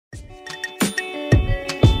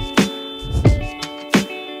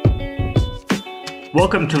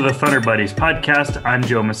Welcome to the Thunder Buddies podcast. I'm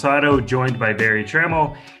Joe Masato, joined by Barry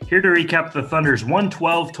Trammell, here to recap the Thunder's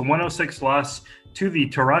 112-106 loss to the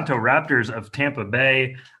Toronto Raptors of Tampa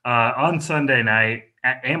Bay on Sunday night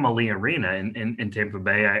at Amalie Arena in Tampa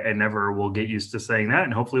Bay. I never will get used to saying that,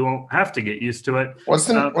 and hopefully won't have to get used to it. What's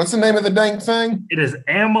the name of the dang thing? It is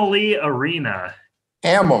Amalie Arena.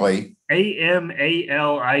 Amalie. Amalie.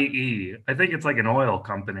 I think it's like an oil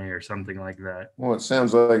company or something like that. Well, it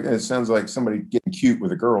sounds like somebody getting cute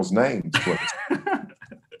with a girl's name.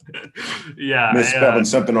 Yeah, misspelling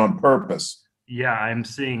something on purpose. Yeah, I'm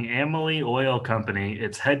seeing Amalie Oil Company.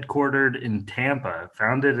 It's headquartered in Tampa,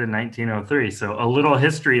 founded in 1903. So a little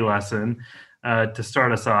history lesson to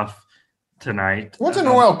start us off tonight. What's an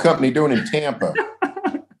oil company doing in Tampa?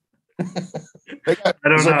 I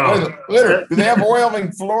don't know. Do they have oil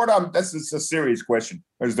in Florida? That's a serious question.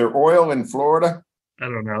 Is there oil in Florida? I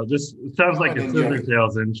don't know. Just it sounds like a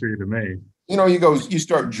Scissortails entry to me. You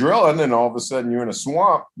start drilling, and all of a sudden you're in a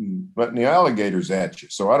swamp and letting the alligators at you.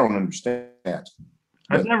 So I don't understand that.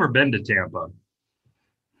 I've never been to Tampa.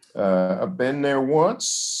 I've been there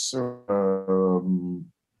once.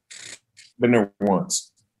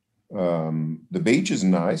 The beach is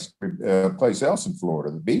nice. Place else in Florida,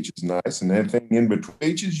 the beach is nice, and anything in between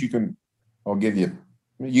beaches, you can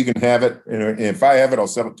have it. And if I have it, I'll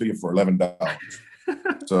sell it to you for $11.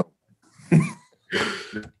 So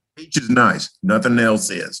the beach is nice. Nothing else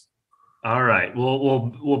is. All right.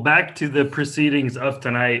 We'll back to the proceedings of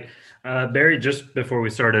tonight. Barry, just before we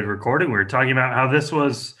started recording, we were talking about how this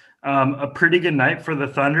was a pretty good night for the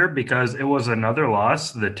Thunder because it was another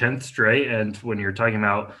loss, the 10th straight. And when you're talking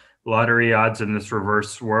about lottery odds in this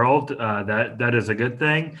reverse world, that is a good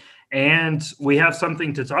thing. And we have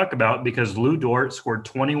something to talk about because Lu Dort scored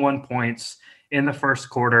 21 points in the first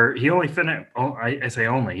quarter. He only finished,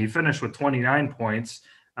 he finished with 29 points,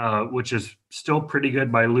 which is still pretty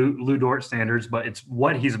good by Lu Dort standards, but it's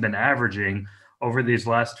what he's been averaging over these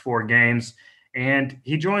last four games. And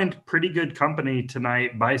he joined pretty good company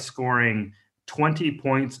tonight by scoring 20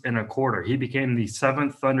 points in a quarter. He became the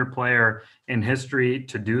seventh Thunder player in history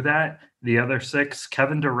to do that. The other six,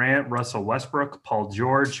 Kevin Durant, Russell Westbrook, Paul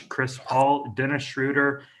George, Chris Paul, Dennis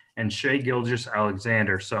Schroeder, and Shai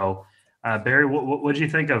Gilgeous-Alexander. So, Barry, what do you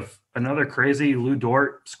think of another crazy Lu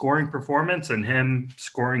Dort scoring performance and him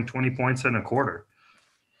scoring 20 points in a quarter?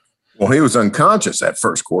 Well, he was unconscious that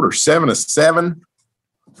first quarter, 7 of 7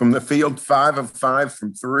 from the field, 5 of 5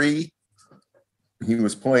 from three. He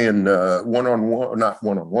was playing one-on-one, not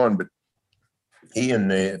one-on-one, but he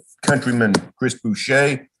and the countryman Chris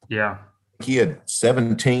Boucher. Yeah. He had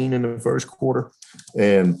 17 in the first quarter.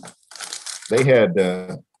 And they had,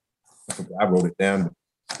 I wrote it down,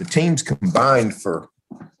 the teams combined for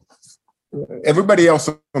everybody else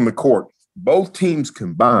on the court, both teams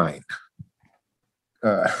combined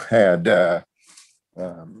had,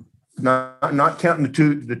 not counting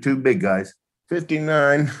the two big guys,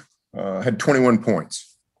 59, had 21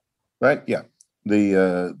 points, right? Yeah.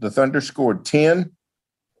 The Thunder scored 10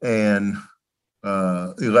 and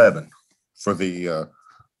 11 for the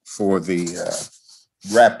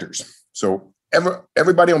Raptors. So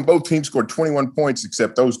everybody on both teams scored 21 points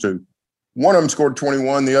except those two. One of them scored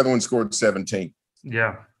 21, the other one scored 17.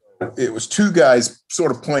 Yeah. It was two guys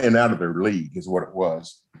sort of playing out of their league is what it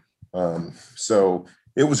was. So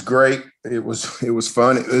it was great. It was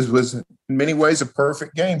fun. It was in many ways a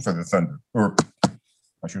perfect game for the Thunder. Or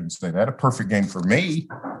I shouldn't say that, a perfect game for me,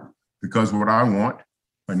 because what I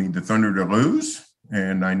need the Thunder to lose,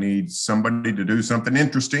 and I need somebody to do something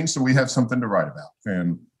interesting so we have something to write about.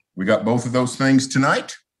 And we got both of those things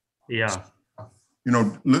tonight. Yeah.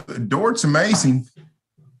 Dort's amazing.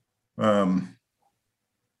 I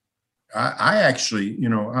actually,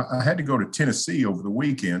 I had to go to Tennessee over the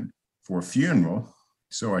weekend for a funeral.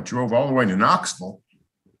 So I drove all the way to Knoxville.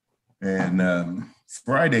 And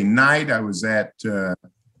Friday night, I was at a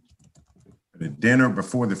dinner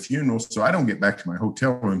before the funeral. So I don't get back to my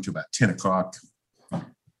hotel room until about 10 o'clock.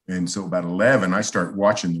 And so about 11, I start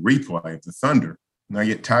watching the replay of the Thunder. And I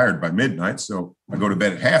get tired by midnight. So I go to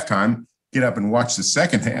bed at halftime, get up and watch the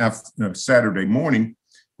second half Saturday morning.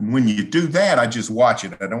 And when you do that, I just watch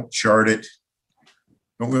it. I don't chart it,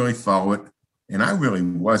 don't really follow it. And I really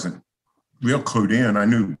wasn't real clued in. I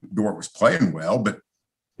knew Dort was playing well, but,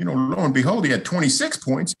 lo and behold, he had 26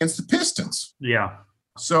 points against the Pistons. Yeah.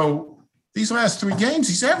 So these last three games,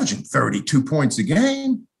 he's averaging 32 points a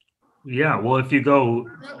game. Yeah. Well, if you go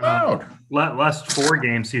last four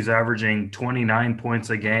games, he's averaging 29 points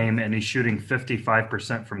a game, and he's shooting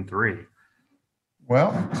 55% from three.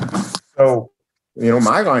 Well, so,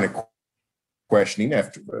 my line of questioning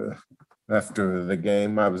after the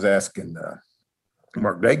game, I was asking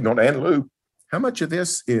Mark Daigneault and Lou, how much of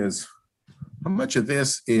this is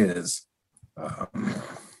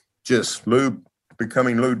just Lou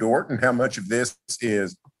becoming Lou Dort, and how much of this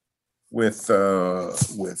is with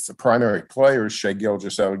the primary players, Shai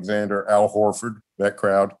Gilgeous-Alexander, Al Horford, that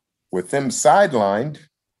crowd, with them sidelined?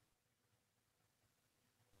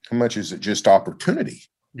 How much is it just opportunity?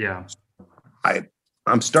 Yeah.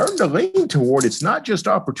 I'm starting to lean toward it's not just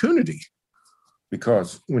opportunity,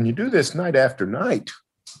 because when you do this night after night,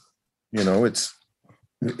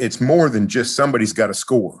 it's more than just somebody's got to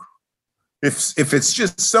score. If it's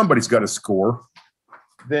just somebody's got to score,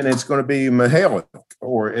 then it's going to be Mihalik,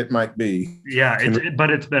 or it might be. Yeah,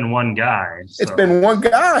 but it's been one guy. So. It's been one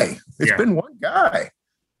guy. It's been one guy.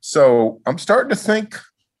 So I'm starting to think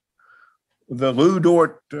the Lou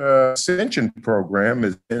Dort Ascension program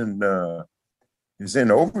is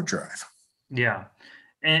in overdrive. Yeah.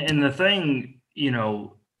 And the thing,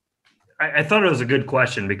 I thought it was a good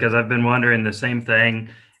question, because I've been wondering the same thing.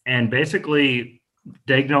 And basically,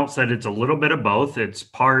 Daigneault said it's a little bit of both. It's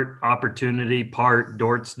part opportunity, part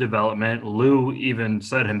Dort's development. Lou even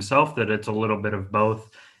said himself that it's a little bit of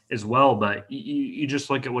both as well. But you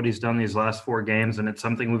just look at what he's done these last 4 games, and it's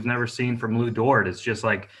something we've never seen from Lou Dort. It's just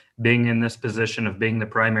like being in this position of being the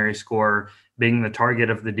primary scorer, being the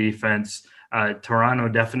target of the defense. Toronto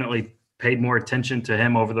definitely paid more attention to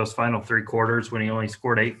him over those final 3 quarters when he only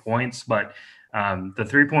scored 8 points. But the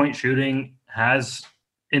 3-point shooting has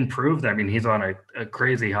improved. I mean, he's on a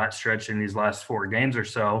crazy hot stretch in these last 4 games or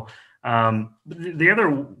so. The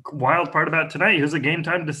other wild part about tonight, it was a game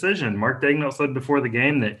time decision. Mark Daigneault said before the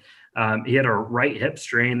game that he had a right hip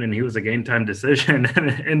strain and he was a game time decision, and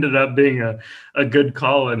it ended up being a good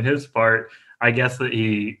call on his part. I guess that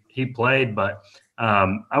he played, but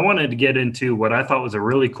I wanted to get into what I thought was a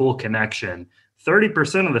really cool connection.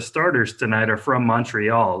 30% of the starters tonight are from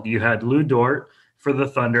Montreal. You had Lou Dort for the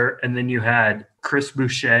Thunder, and then you had Chris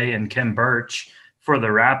Boucher and Khem Birch for the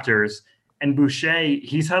Raptors. And Boucher,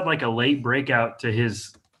 he's had like a late breakout to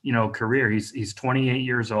his career. He's 28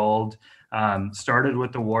 years old, started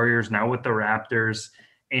with the Warriors, now with the Raptors,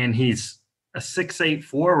 and he's a 6'8"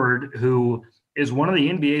 forward who is one of the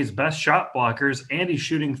NBA's best shot blockers, and he's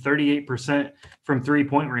shooting 38% from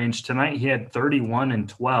 3-point range. Tonight he had 31 and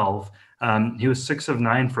 12. He was 6 of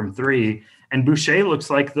 9 from 3. And Boucher looks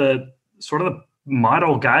like the sort of the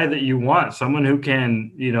model guy that you want, someone who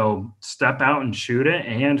can, step out and shoot it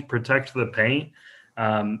and protect the paint.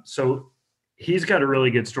 So he's got a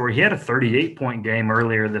really good story. He had a 38-point game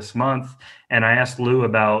earlier this month, and I asked Lou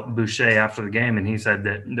about Boucher after the game, and he said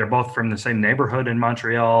that they're both from the same neighborhood in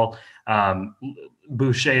Montreal.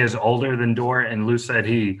 Boucher is older than Dort, and Lou said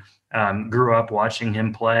he grew up watching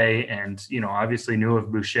him play and, obviously knew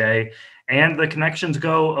of Boucher. And the connections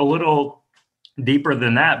go a little deeper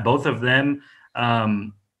than that. Both of them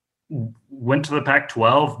went to the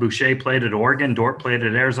Pac-12. Boucher played at Oregon, Dort played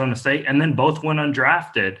at Arizona State, and then both went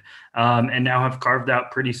undrafted and now have carved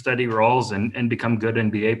out pretty steady roles and become good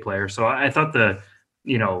NBA players. So I thought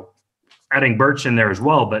adding Birch in there as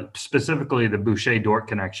well, but specifically the Boucher-Dort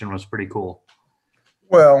connection was pretty cool.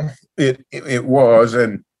 Well, it was,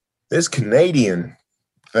 and this Canadian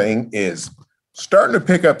thing is starting to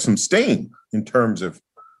pick up some steam in terms of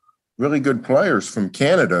really good players from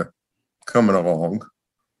Canada coming along.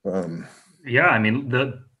 Yeah, I mean,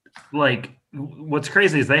 what's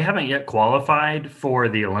crazy is they haven't yet qualified for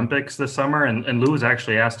the Olympics this summer, and Lou was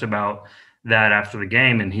actually asked about that after the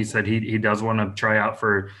game, and he said he does want to try out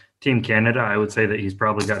for Team Canada. I would say that he's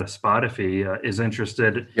probably got a spot if he is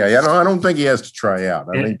interested. Yeah, I don't think he has to try out.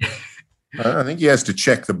 I think he has to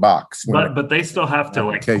check the box. But they still have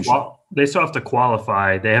to they still have to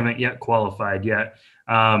qualify. They haven't yet qualified yet.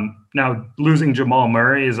 Now, losing Jamal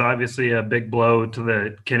Murray is obviously a big blow to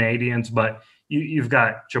the Canadians, but you've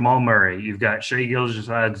got Jamal Murray, you've got Shai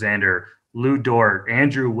Gilgeous-Alexander, Lou Dort,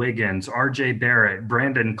 Andrew Wiggins, RJ Barrett,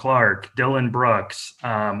 Brandon Clark, Dylan Brooks.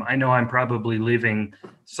 I know I'm probably leaving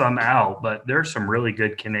some out, but there's some really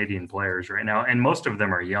good Canadian players right now, and most of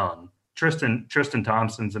them are young. Tristan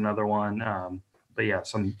Thompson's another one. But yeah,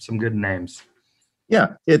 some good names.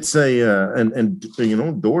 Yeah, it's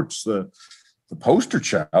Dort's the poster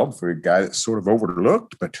child for a guy that's sort of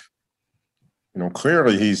overlooked, but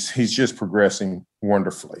clearly he's just progressing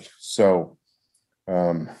wonderfully. So,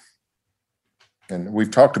 and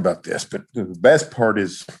we've talked about this, but the best part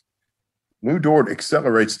is Lou Dort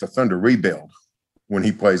accelerates the Thunder rebuild when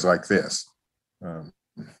he plays like this. When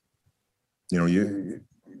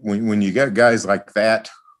you got guys like that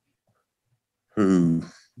who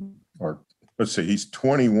are, let's see, he's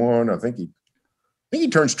 21. I think he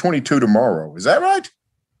turns 22 tomorrow. Is that right?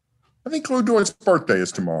 I think Lou Dort's birthday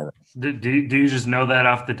is tomorrow. Do you just know that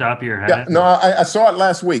off the top of your Yeah, head? no, I saw it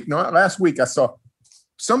last week. No, last week I saw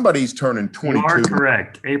somebody's turning You 22. are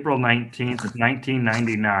correct. April 19th,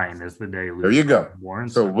 1999 is the day Lou There you go. was born.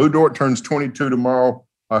 So Lou Dort turns 22 tomorrow.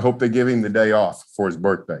 I hope they give him the day off for his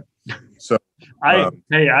birthday. So I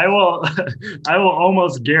will I will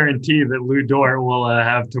almost guarantee that Lou Dort will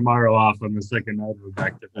have tomorrow off on the second night of a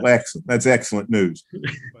back-to-back. excellent. That's excellent news.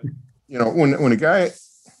 But, you know, when a guy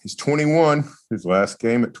is 21, his last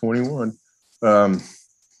game at 21,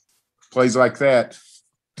 plays like that,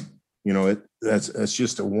 you know, that's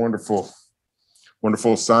just a wonderful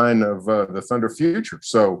sign of the Thunder future.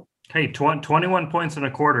 So hey, 21 points in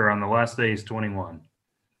a quarter on the last day he's 21.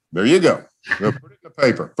 there you go. Put it in the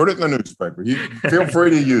paper. Put it in the newspaper. You feel free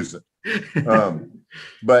to use it.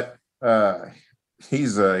 But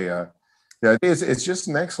he's it's just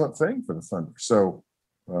an excellent thing for the Thunder. So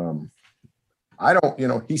I don't, you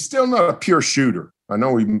know, he's still not a pure shooter. I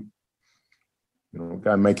know a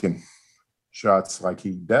guy making shots like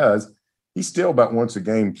he does. He still about once a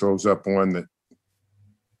game throws up one that,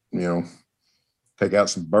 you know, take out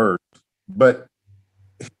some birds. But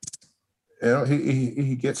you know,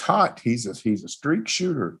 he gets hot. He's a streak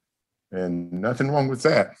shooter, and nothing wrong with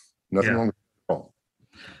that. Nothing wrong with that at all.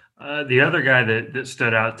 The other guy that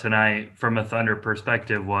stood out tonight from a Thunder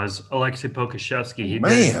perspective was Alexei Pokusevski.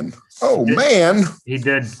 He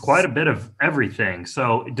did quite a bit of everything.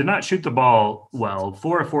 So did not shoot the ball well.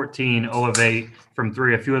 4 of 14, 0 of 8 from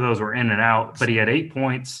 3. A few of those were in and out, but he had 8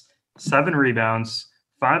 points, 7 rebounds,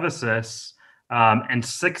 5 assists, and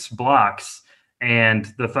 6 blocks.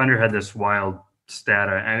 And the Thunder had this wild stat.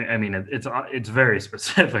 I mean, it's very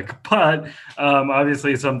specific, but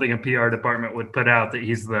obviously something a PR department would put out that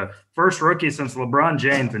he's the first rookie since LeBron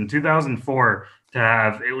James in 2004 to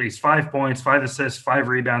have at least 5 points, 5 assists, 5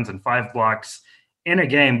 rebounds, and 5 blocks in a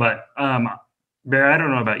game. But Bear, I don't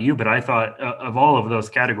know about you, but I thought of all of those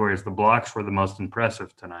categories, the blocks were the most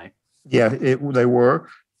impressive tonight. Yeah, they were.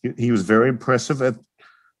 He was very impressive at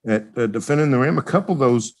defending the rim. A couple of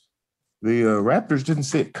those, the Raptors didn't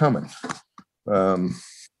see it coming. A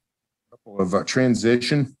couple of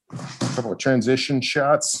transition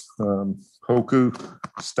shots. Poku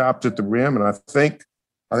stopped at the rim, and I think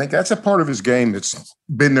that's a part of his game that's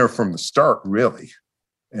been there from the start, really.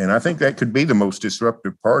 And I think that could be the most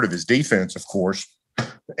disruptive part of his defense, of course.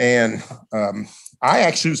 And I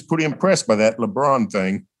actually was pretty impressed by that LeBron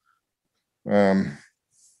thing.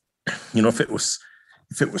 You know, if it was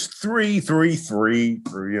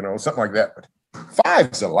 3-3-3, or, you know, something like that, but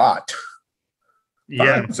 5's a lot.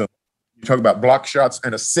 Yeah. So you talk about block shots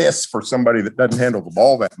and assists for somebody that doesn't handle the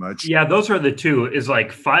ball that much. Yeah, those are the two. Is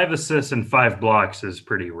like 5 assists and 5 blocks is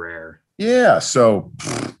pretty rare. Yeah. So,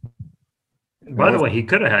 by the way, he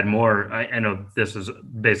could have had more. I know this is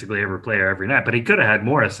basically every player every night, but he could have had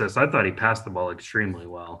more assists. I thought he passed the ball extremely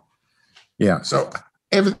well. Yeah. So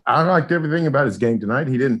I liked everything about his game tonight.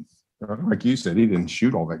 He didn't, like you said, he didn't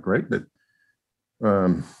shoot all that great, but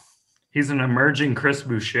he's an emerging Chris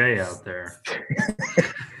Boucher out there.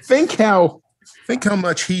 Think how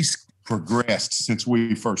much he's progressed since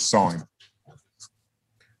we first saw him.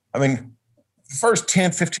 I mean, the first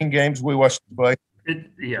 10, 15 games we watched him play,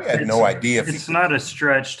 we had no idea. It's not a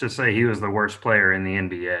stretch to say he was the worst player in the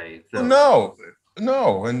NBA. So.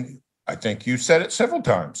 No. And I think you said it several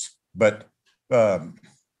times. But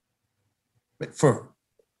for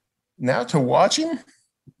now to watch him,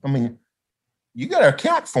 I mean, you got to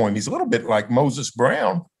account for him. He's a little bit like Moses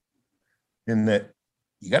Brown in that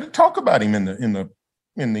you got to talk about him in the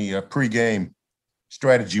pregame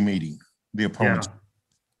strategy meeting. The opponents,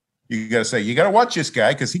 you got to say you got to watch this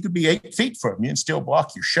guy because he could be 8 feet from you and still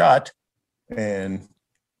block your shot, and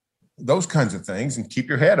those kinds of things, and keep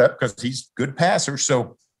your head up because he's a good passer.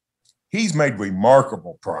 So he's made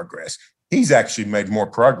remarkable progress. He's actually made more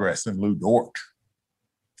progress than Lou Dort,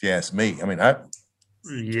 if you ask me. I mean,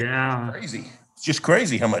 crazy. It's just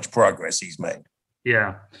crazy how much progress he's made.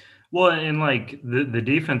 Yeah. Well, and like the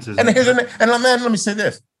defense is. And let me say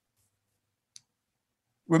this.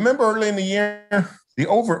 Remember early in the year, the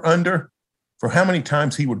over-under for how many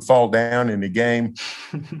times he would fall down in a game?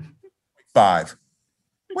 5.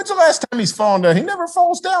 When's the last time he's fallen down? He never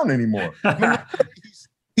falls down anymore. I mean,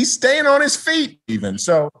 he's staying on his feet even.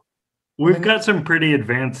 So we've got some pretty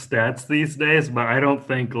advanced stats these days, but I don't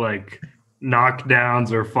think like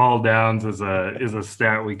knockdowns or fall downs is a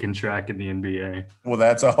stat we can track in the NBA. Well,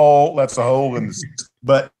 that's a hole in the,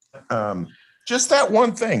 but just that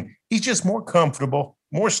one thing. He's just more comfortable,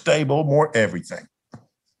 more stable, more everything.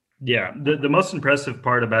 Yeah, the most impressive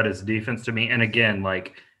part about his defense to me, and again,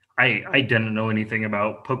 like I didn't know anything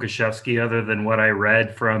about Pokashevsky other than what I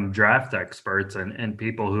read from draft experts and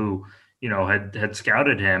people who, had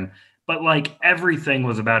scouted him. But like everything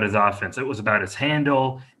was about his offense. It was about his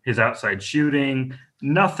handle, his outside shooting.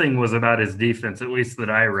 Nothing was about his defense, at least that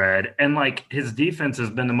I read. And like his defense has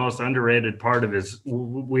been the most underrated part of his.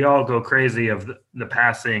 We all go crazy of the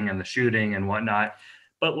passing and the shooting and whatnot,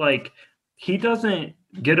 but like he doesn't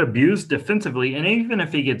get abused defensively. And even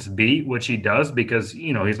if he gets beat, which he does, because,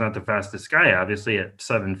 he's not the fastest guy, obviously, at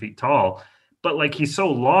 7 feet tall, but like he's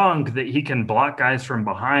so long that he can block guys from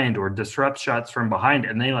behind or disrupt shots from behind,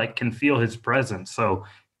 and they like can feel his presence. So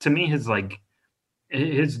to me,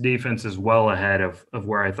 his defense is well ahead of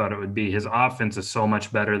where I thought it would be. His offense is so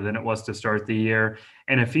much better than it was to start the year.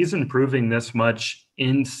 And if he's improving this much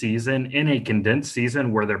in season, in a condensed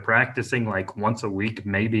season where they're practicing like once a week,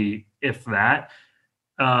 maybe if that,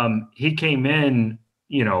 he came in,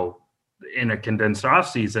 in a condensed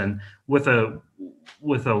off season with a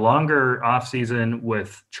longer off season,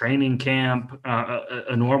 with training camp,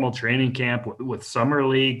 a normal training camp, with summer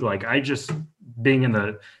league. Like being in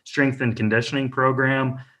the strength and conditioning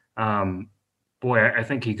program, I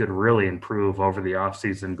think he could really improve over the off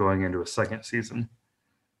season going into a second season.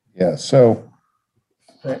 Yeah. So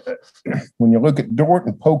when you look at Dort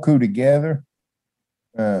and Poku together,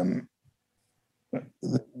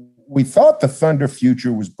 we thought the Thunder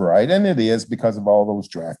future was bright, and it is because of all those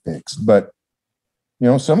draft picks. But,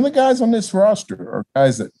 some of the guys on this roster are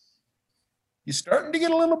guys that you're starting to get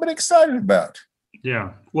a little bit excited about.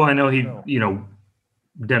 Yeah. Well, I know he,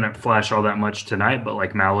 didn't flash all that much tonight, but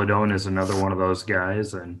like Maladone is another one of those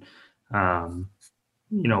guys. And,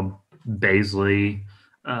 Baisley,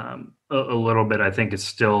 a little bit, I think, is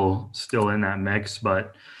still in that mix.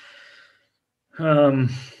 But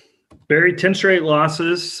Barry, 10 straight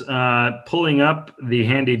losses, pulling up the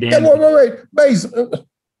handy dandy. Wait. Baisley.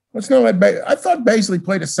 Let's not let Baisley. I thought Baisley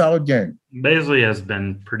played a solid game. Baisley has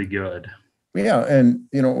been pretty good. Yeah, and,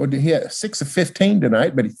 he had 6 of 15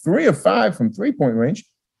 tonight, but 3 of 5 from three-point range.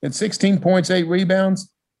 At 16 points, 8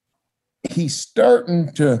 rebounds. He's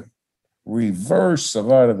starting to reverse a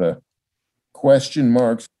lot of the question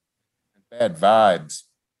marks and bad vibes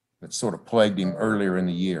that sort of plagued him earlier in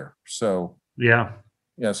the year. So yeah.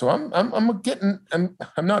 So I'm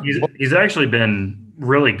not. He's actually been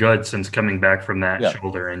really good since coming back from that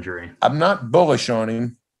shoulder injury. I'm not bullish on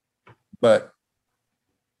him, but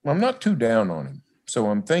I'm not too down on him. So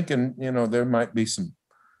I'm thinking, there might be some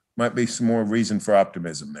more reason for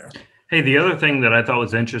optimism there. Hey, the other thing that I thought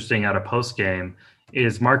was interesting out of post game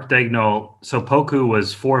is Mark Daigneault. So Poku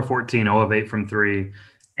was 4-14, 0 of 8 from 3,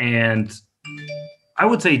 and I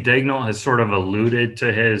would say Daigneault has sort of alluded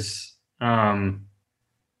to his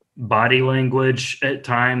body language at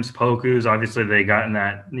times. Poku's obviously they got in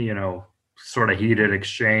that sort of heated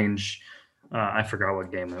exchange. I forgot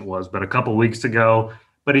what game it was, but a couple weeks ago.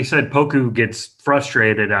 But he said Poku gets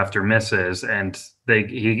frustrated after misses, and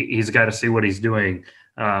he's got to see what he's doing.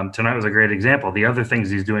 Tonight was a great example. The other things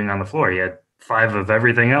he's doing on the floor, he had 5 of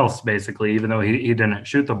everything else, basically, even though he didn't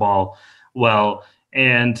shoot the ball well.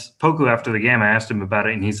 And Poku, after the game, I asked him about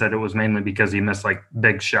it, and he said it was mainly because he missed like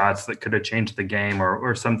big shots that could have changed the game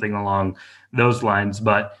or something along those lines.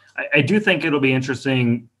 But I do think it'll be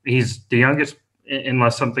interesting. He's the youngest,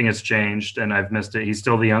 unless something has changed and I've missed it. He's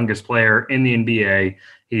still the youngest player in the NBA.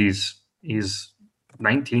 He's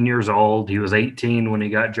 19 years old. He was 18 when he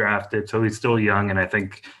got drafted, so he's still young. And I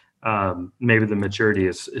think maybe the maturity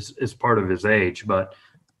is part of his age. But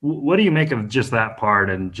what do you make of just that part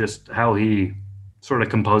and just how he sort of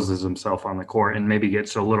composes himself on the court and maybe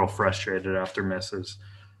gets a little frustrated after misses?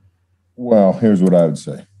 Well, here's what I would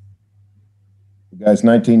say. The guy's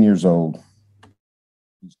 19 years old.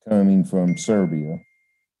 He's coming from Serbia,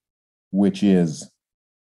 which is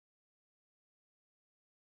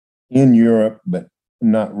in Europe, but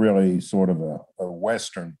not really sort of a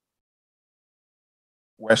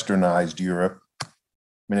westernized Europe. I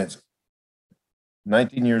mean, it's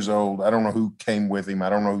 19 years old. I don't know who came with him.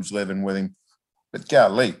 I don't know who's living with him. But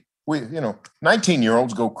golly,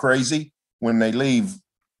 19-year-olds go crazy when they leave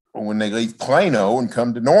Plano and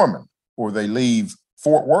come to Norman, or they leave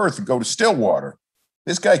Fort Worth and go to Stillwater.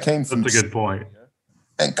 This guy came from. That's a good point.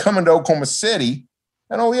 And coming to Oklahoma City,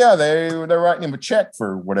 and they're writing him a check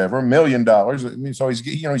for whatever $1 million. So he's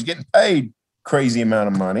getting paid crazy amount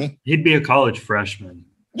of money. He'd be a college freshman.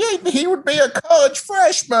 Yeah, he would be a college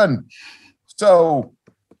freshman. So,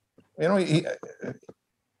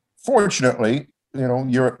 fortunately,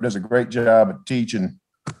 Europe does a great job at teaching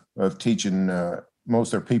most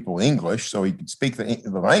of their people English, so he can speak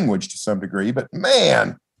the language to some degree. But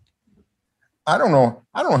man, I don't know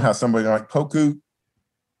how somebody like Poku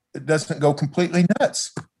it doesn't go completely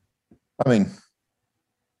nuts. I mean,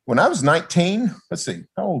 when I was 19, let's see,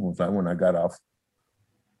 how old was I when I got off?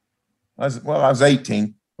 I was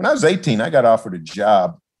 18. When I was 18, I got offered a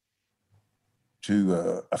job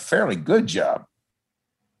a fairly good job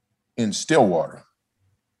in Stillwater.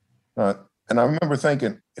 And I remember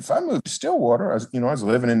thinking, if I moved to Stillwater, I was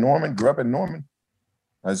living in Norman, grew up in Norman.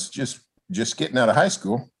 I was just getting out of high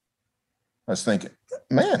school. I was thinking,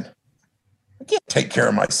 man, I can't take care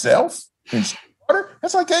of myself in Stillwater.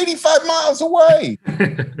 That's like 85 miles away.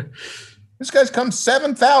 This guy's come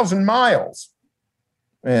 7,000 miles.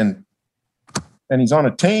 And he's on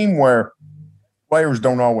a team where players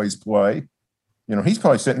don't always play. He's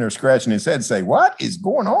probably sitting there scratching his head and say, what is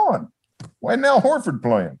going on? Why isn't Al Horford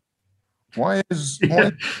playing? Why is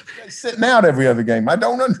he sitting out every other game? I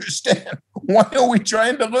don't understand. Why are we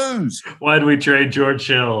trying to lose? Why did we trade George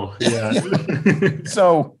Hill? Yeah.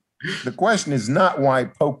 So the question is not why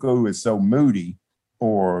Poku is so moody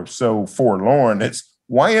or so forlorn. It's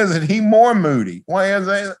why isn't he more moody? Why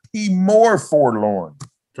isn't he more forlorn?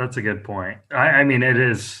 That's a good point. I mean, it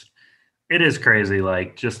is crazy.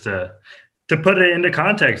 Like, just to put it into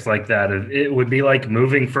context like that, it would be like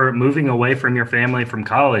moving away from your family from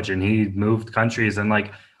college, and he moved countries. And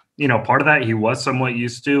like, part of that he was somewhat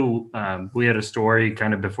used to. We had a story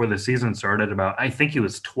kind of before the season started about, I think he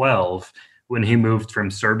was 12 when he moved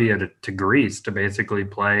from Serbia to Greece to basically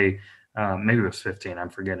play. Maybe it was 15, I'm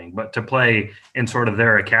forgetting, but to play in sort of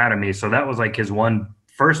their academy. So that was like his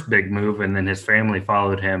first big move. And then his family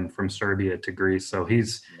followed him from Serbia to Greece. So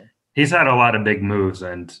he's had a lot of big moves,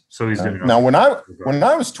 and so he's doing. Now, when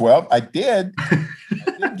I was 12, I did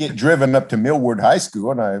get driven up to Millward High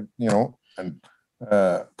School, and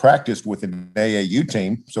I practiced with an AAU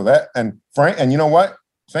team. So that, and Frank, and you know what,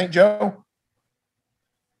 St. Joe,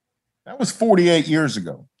 that was 48 years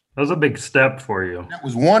ago. That was a big step for you. That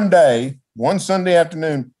was one day, one Sunday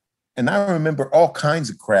afternoon, and I remember all kinds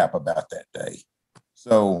of crap about that day.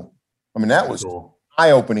 So, I mean, that was cool.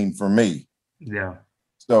 Eye-opening for me. Yeah.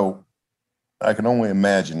 So I can only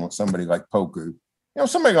imagine what somebody like Poku,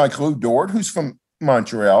 somebody like Lou Dort, who's from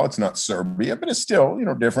Montreal. It's not Serbia, but it's still,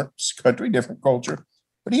 different country, different culture.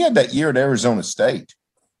 But he had that year at Arizona State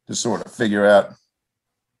to sort of figure out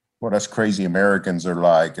what us crazy Americans are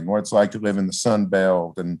like and what it's like to live in the Sun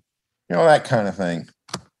Belt and, that kind of thing.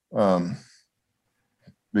 To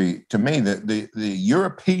me, the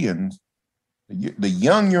Europeans, the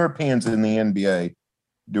young Europeans in the NBA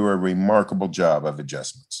do a remarkable job of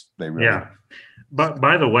adjustments. They really do. But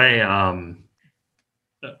by the way,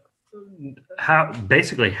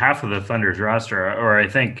 basically half of the Thunder's roster, or I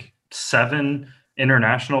think 7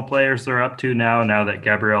 international players they're up to now that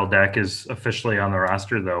Gabriel Deck is officially on the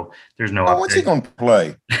roster, though there's no update. What's he going to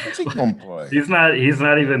play? He's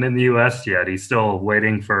not even in the U.S. yet. He's still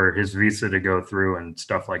waiting for his visa to go through and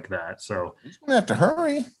stuff like that. So he's going to have to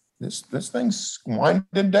hurry. This thing's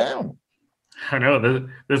winding down. I know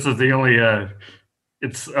this is the only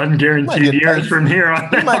it's unguaranteed years from here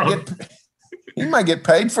on out. He might get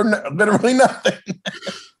paid for literally nothing.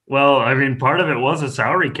 Well, I mean, part of it was a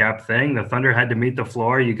salary cap thing. The Thunder had to meet the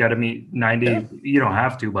floor. You got to meet 90. Yeah. You don't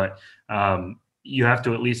have to, but you have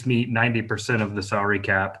to at least meet 90% of the salary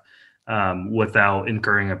cap without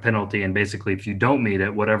incurring a penalty. And basically, if you don't meet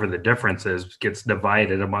it, whatever the difference is gets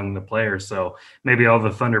divided among the players. So maybe all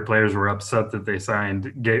the Thunder players were upset that they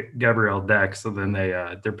signed Gabriel Deck. So then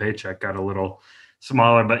their paycheck got a little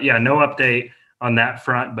smaller. But yeah, no update on that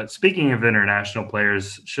front. But speaking of international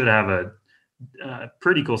players, should have a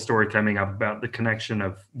pretty cool story coming up about the connection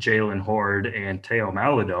of Jalen Horde and Theo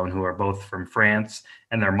Maledon, who are both from France,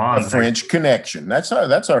 and their moms. The French connection. That's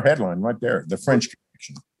our headline right there. The French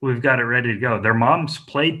connection. We've got it ready to go. Their moms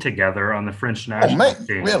played together on the French national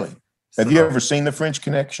team. Really? So, have you ever seen the French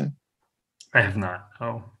Connection? I have not.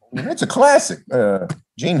 Oh, it's a classic.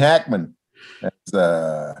 Gene Hackman as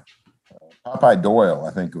Popeye Doyle,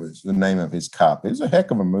 I think it was the name of his cop. It was a heck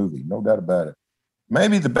of a movie, no doubt about it.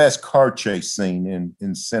 Maybe the best car chase scene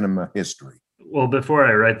in cinema history. Well, before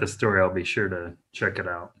I write the story, I'll be sure to check it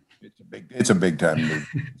out. It's a big time movie.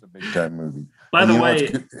 It's a big time movie. By the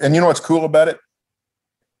way, and you know what's cool about it?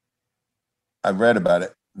 I read about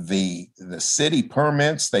it. The city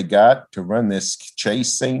permits they got to run this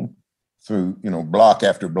chase scene through, block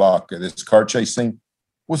after block, this car chase scene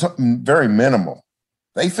was very minimal.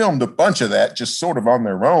 They filmed a bunch of that just sort of on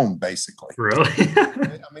their own, basically. Really?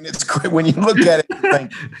 I mean, it's great when you look at it and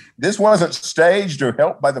think this wasn't staged or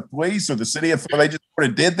helped by the police or the city authority. They just sort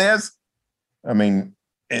of did this. I mean,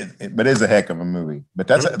 but it's a heck of a movie. But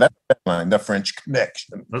that's a headline, The French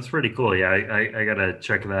Connection. That's pretty cool. Yeah, I got to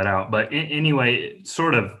check that out. But anyway,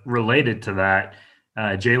 sort of related to that,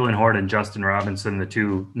 Jalen Horde and Justin Robinson, the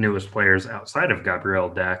two newest players outside of Gabriel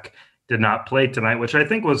Deck, did not play tonight, which I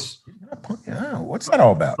think was what's that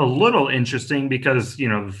all about? A little interesting because,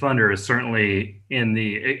 the Thunder is certainly in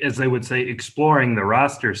the, as they would say, exploring the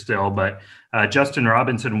roster still, but Justin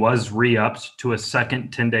Robinson was re-upped to a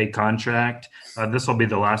second 10-day contract. This will be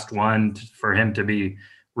the last one for him to be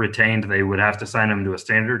retained. They would have to sign him to a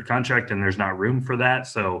standard contract, and there's not room for that.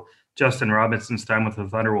 So Justin Robinson's time with the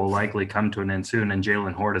Thunder will likely come to an end soon, and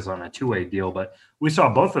Jalen Horde is on a two-way deal. But we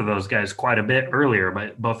saw both of those guys quite a bit earlier,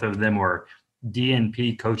 but both of them were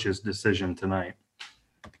DNP coach's decision tonight.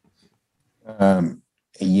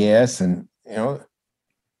 Yes, and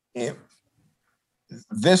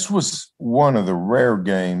this was one of the rare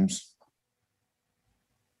games,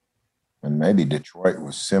 and maybe Detroit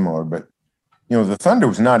was similar, but the Thunder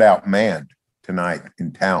was not outmanned tonight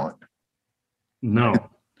in talent. No.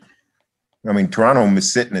 I mean, Toronto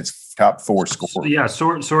was sitting its top four scorers. Yeah,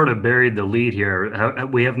 sort of buried the lead here.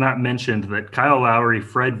 We have not mentioned that Kyle Lowry,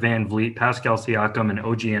 Fred VanVleet, Pascal Siakam, and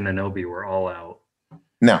OG Anunoby were all out.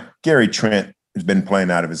 Now, Gary Trent has been playing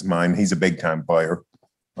out of his mind. He's a big-time player.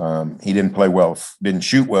 He didn't play well, didn't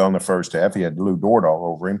shoot well in the first half. He had Lou Dort all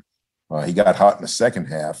over him. He got hot in the second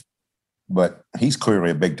half, but he's clearly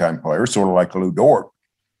a big-time player, sort of like Lou Dort.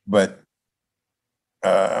 But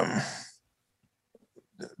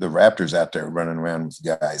the Raptors out there running around with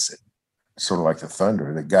guys that sort of like the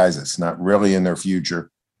Thunder, the guys that's not really in their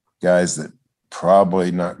future, guys that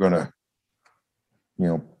probably not going to,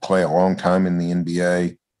 play a long time in the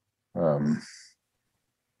NBA.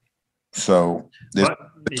 So this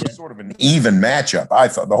was sort of an even matchup. I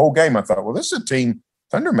thought the whole game, well, this is a team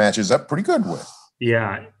Thunder matches up pretty good with.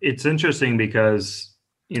 Yeah, it's interesting because,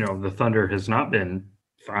 the Thunder has not been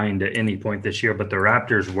fined at any point this year, but the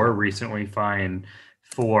Raptors were recently fined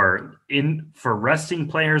for resting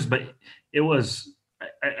players, but it was,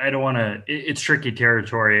 I don't want to, it's tricky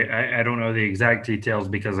territory. I don't know the exact details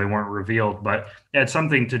because they weren't revealed, but it had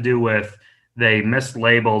something to do with they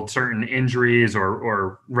mislabeled certain injuries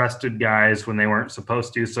or rested guys when they weren't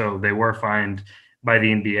supposed to. So they were fined by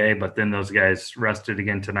the NBA, but then those guys rested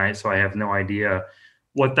again tonight. So I have no idea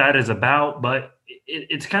what that is about, but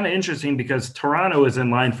it's kind of interesting because Toronto is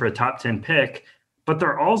in line for a top 10 pick, but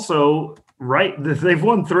they're also they've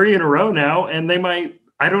won 3 in a row now, and they might,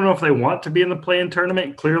 I don't know if they want to be in the play-in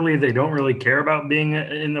tournament. Clearly they don't really care about being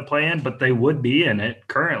in the play-in, but they would be in it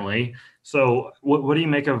currently. So what do you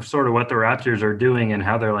make of sort of what the Raptors are doing and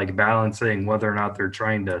how they're like balancing whether or not they're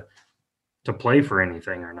trying to play for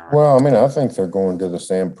anything or not? Well, I mean, I think they're going to the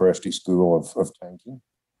Sam Presti school of tanking.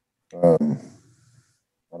 I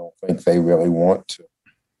don't think they really want to.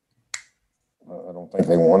 I don't think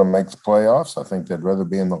they want to make the playoffs. I think they'd rather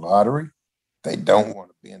be in the lottery. They don't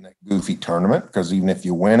want to be in that goofy tournament because even if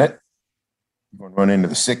you win it, you're going to run into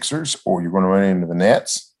the Sixers or you're going to run into the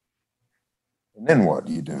Nets. And then what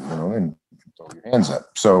do? Then throw your hands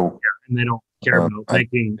up. So, and they don't care about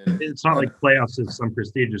making. It's not like playoffs is some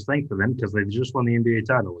prestigious thing for them because they just won the NBA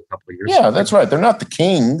title a couple of years ago. Yeah, that's right. They're not the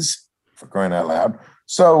Kings, for crying out loud.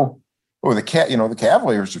 So, the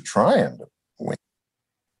Cavaliers are trying to win,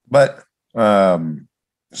 but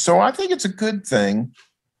so I think it's a good thing.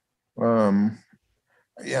 We're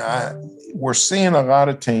seeing a lot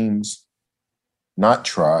of teams not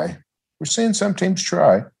try. We're seeing some teams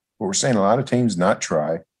try, but we're seeing a lot of teams not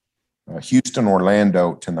try. Houston,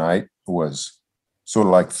 Orlando tonight was sort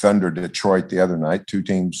of like Thunder, Detroit the other night. Two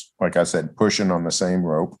teams, like I said, pushing on the same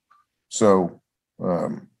rope. So,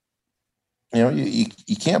 you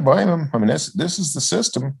can't blame them. I mean, this is the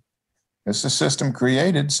system. It's the system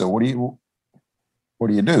created. So what do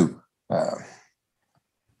you do?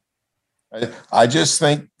 I just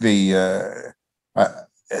think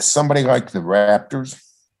somebody like the Raptors,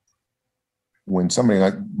 when somebody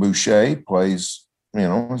like Boucher plays,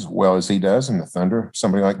 as well as he does, and the Thunder,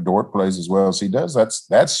 somebody like Dort plays as well as he does,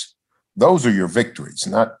 those are your victories,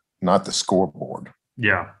 not the scoreboard.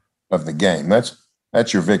 Yeah. Of the game.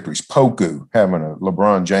 That's your victories. Poku having a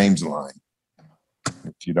LeBron James line,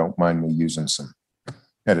 if you don't mind me using some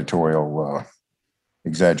editorial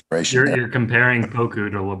exaggeration. You're comparing Poku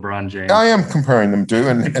to LeBron James. I am comparing them to,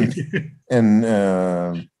 and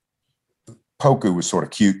Poku was sort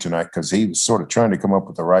of cute tonight because he was sort of trying to come up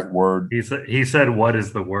with the right word. He said, "What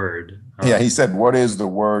is the word?" Yeah, he said, "What is the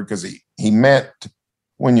word?" Because he meant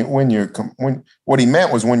what he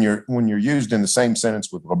meant was when you're used in the same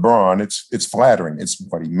sentence with LeBron, it's flattering. It's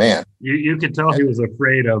what he meant. You could tell he was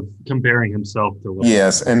afraid of comparing himself to LeBron.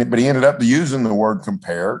 Yes, but he ended up using the word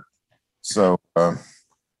compared. So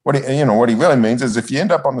what he really means is if you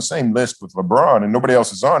end up on the same list with LeBron and nobody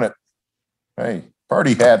else is on it, hey,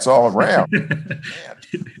 party hats all around.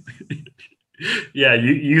 Yeah,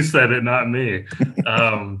 you said it, not me.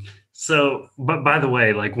 So, but by the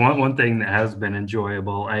way, like one thing that has been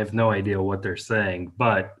enjoyable, I have no idea what they're saying,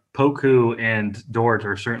 but Poku and Dort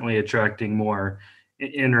are certainly attracting more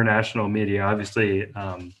international media. Obviously,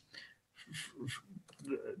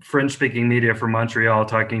 French-speaking media from Montreal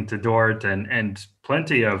talking to Dort, and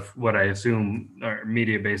plenty of what I assume are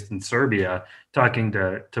media based in Serbia talking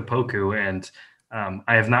to Poku. And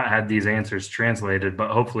I have not had these answers translated, but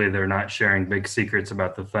hopefully they're not sharing big secrets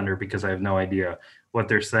about the Thunder, because I have no idea what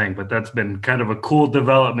they're saying. But that's been kind of a cool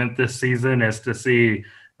development this season, is to see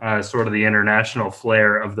sort of the international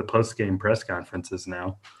flair of the post-game press conferences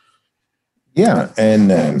now. Yeah,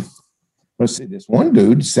 and let's see, this one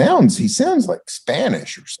dude sounds like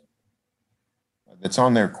Spanish or something. That's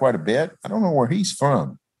on there quite a bit. I don't know where he's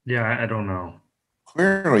from. Yeah, I don't know.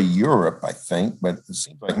 Clearly Europe, I think, but it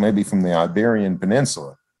seems like maybe from the Iberian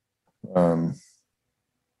Peninsula.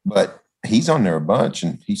 But he's on there a bunch,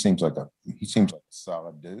 and he seems like a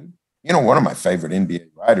solid dude. You know, one of my favorite NBA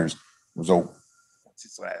writers was I'm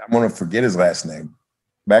going to forget his last name.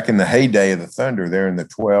 Back in the heyday of the Thunder, there in the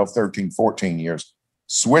 12, 13, 14 years,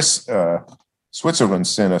 Switzerland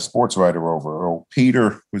sent a sports writer over. Oh,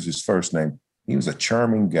 Peter was his first name. He was a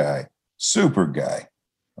charming guy, super guy.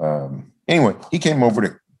 Anyway, he came over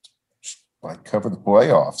to like cover the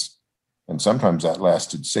playoffs, and sometimes that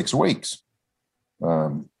lasted 6 weeks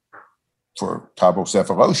for Thabo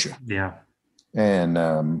Sefolosha. Yeah. And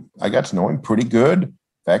I got to know him pretty good. In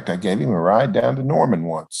fact, I gave him a ride down to Norman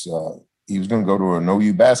once. He was going to go to an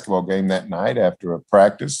OU basketball game that night after a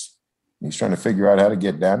practice. He's trying to figure out how to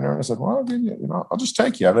get down there. And I said, well, I'll just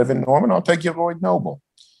take you. I live in Norman. I'll take you to Lloyd Noble.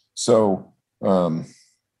 So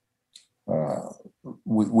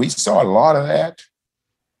we saw a lot of that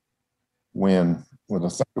when the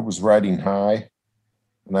Thunder was riding high.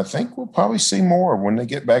 And I think we'll probably see more when they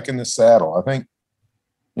get back in the saddle. I think,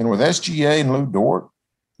 with SGA and Lou Dort,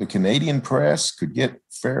 the Canadian press could get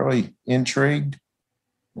fairly intrigued.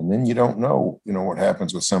 And then you don't know, what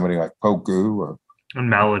happens with somebody like Poku or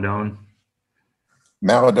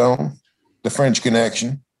Maladone, the French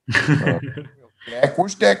connection. Dak,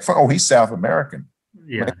 where's Dak from? Oh, he's South American.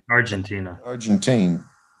 Yeah, Argentina.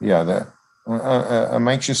 Yeah, I'm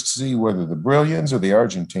anxious to see whether the Brillians or the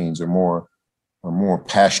Argentines are more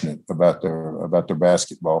passionate about their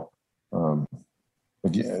basketball.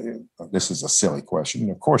 But this is a silly question.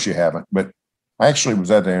 Of course you haven't, but I actually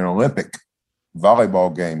was at an Olympic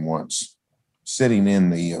volleyball game once, sitting in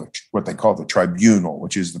the what they call the tribunal,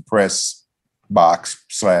 which is the press box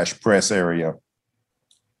 / press area.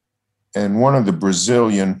 And one of the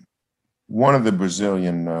Brazilian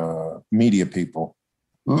media people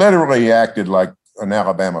literally acted like an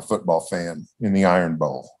Alabama football fan in the Iron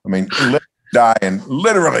Bowl. I mean, dying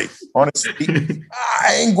literally on his feet,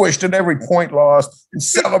 anguished at every point lost, and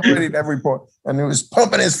celebrated every point. And it was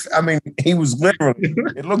pumping he was literally,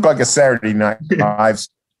 it looked like a Saturday Night Live,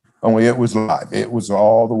 only it was live. It was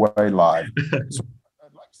all the way live. So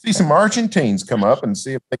I'd like to see some Argentines come up and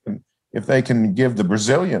see if they can give the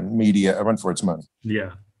Brazilian media a run for its money.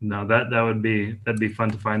 Yeah, no, that'd be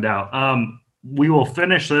fun to find out. We will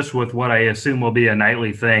finish this with what I assume will be a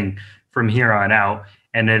nightly thing from here on out,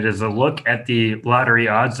 and it is a look at the lottery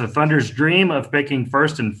odds. The Thunder's dream of picking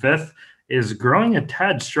first and fifth is growing a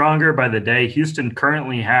tad stronger by the day. Houston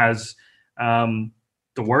currently has the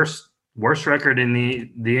worst record in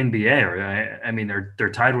the NBA. I mean,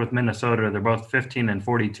 they're tied with Minnesota. They're both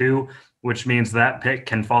 15-42, which means that pick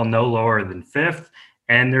can fall no lower than fifth.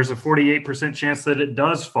 And there's a 48% chance that it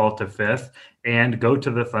does fall to fifth and go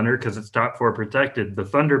to the Thunder because it's top four protected. The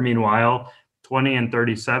Thunder, meanwhile,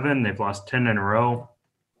 20-37. They've lost 10 in a row.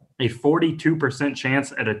 A 42%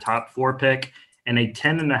 chance at a top four pick and a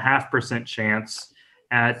 10.5% chance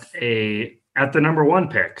at the number one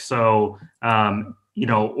pick. So,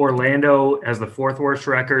 Orlando has the fourth worst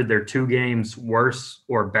record. They're 2 games worse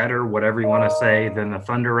or better, whatever you want to say, than the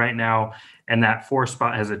Thunder right now. And that fourth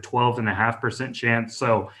spot has a 12.5% chance.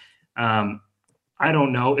 So I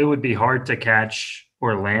don't know. It would be hard to catch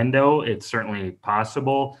Orlando. It's certainly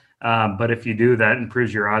possible. But if you do, that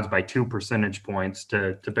improves your odds by 2 percentage points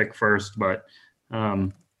to pick first. But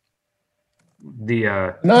it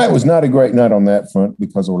was not a great night on that front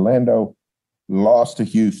because Orlando lost to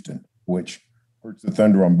Houston, which hurts the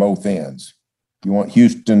Thunder on both ends. You want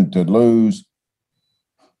Houston to lose.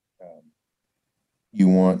 You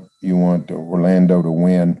want Orlando to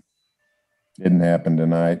win. Didn't happen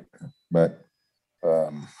tonight, but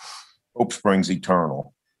hope springs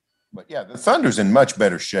eternal. But yeah, the Thunder's in much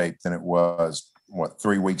better shape than it was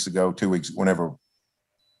 3 weeks ago, 2 weeks, whenever.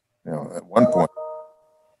 At one point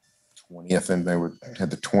 20th, and had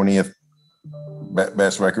the 20th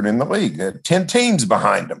best record in the league. They had 10 teams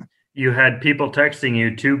behind them. You had people texting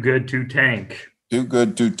you, too good to tank. Too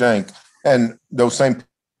good to tank. And those same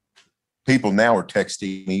people now are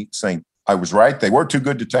texting me saying, I was right. They were too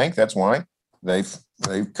good to tank. That's why they've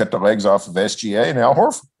cut the legs off of SGA and Al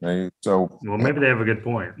Horford. Well, maybe they have a good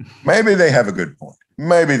point. Maybe they have a good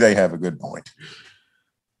point.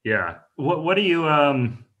 Yeah. What do you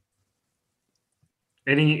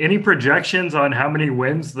any projections on how many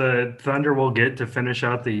wins the Thunder will get to finish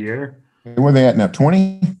out the year? Where are they at now?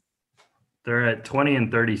 20? They're at 20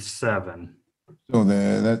 and 37. So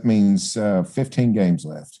that means 15 games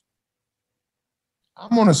left.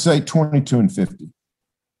 I'm going to say 22 and 50.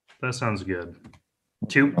 That sounds good.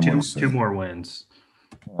 Two more wins.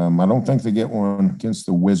 I don't think they get one against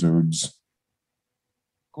the Wizards.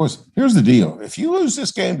 Of course, here's the deal. If you lose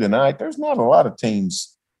this game tonight, there's not a lot of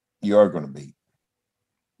teams you are going to beat.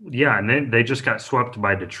 Yeah, and they just got swept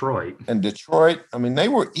by Detroit. And Detroit, I mean, they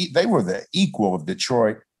were the equal of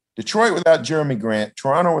Detroit. Detroit without Jeremy Grant,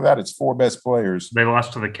 Toronto without its 4 best players. They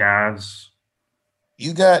lost to the Cavs.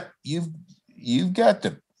 You're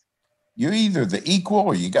either the equal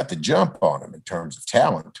or you got the jump on them in terms of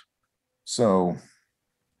talent. So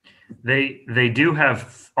they do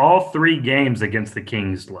have all 3 games against the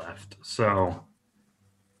Kings left. So,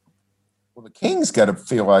 well, the Kings got to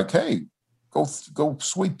feel like, hey, go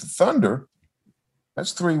sweep the Thunder.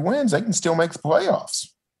 That's 3 wins. They can still make the playoffs.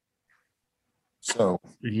 So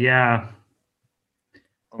yeah,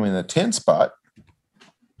 I mean, the 10 spot.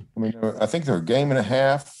 I mean, I think they're a game and a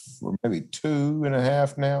half, or maybe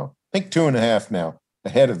 2.5 now. I think 2.5 now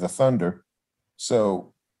ahead of the Thunder.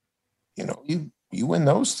 So, you win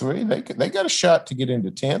those 3, they got a shot to get into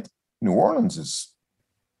 10th. New Orleans is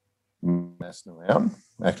messing around,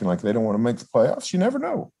 acting like they don't want to make the playoffs. You never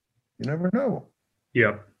know.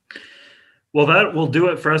 Yep. Well, that will do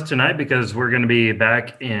it for us tonight because we're going to be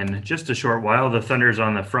back in just a short while. The Thunder's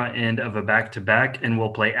on the front end of a back-to-back, and we'll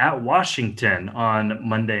play at Washington on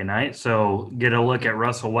Monday night. So get a look at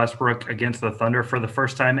Russell Westbrook against the Thunder for the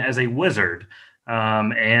first time as a Wizard.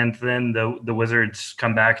 And then the Wizards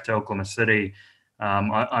come back to Oklahoma City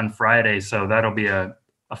on Friday. So that'll be a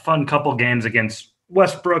fun couple games against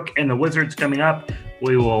Westbrook and the Wizards coming up.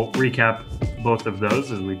 We will recap both of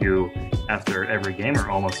those as we do after every game or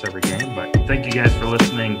almost every game. But thank you guys for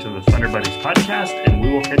listening to the Thunder Buddies podcast, and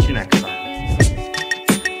we will catch you next time.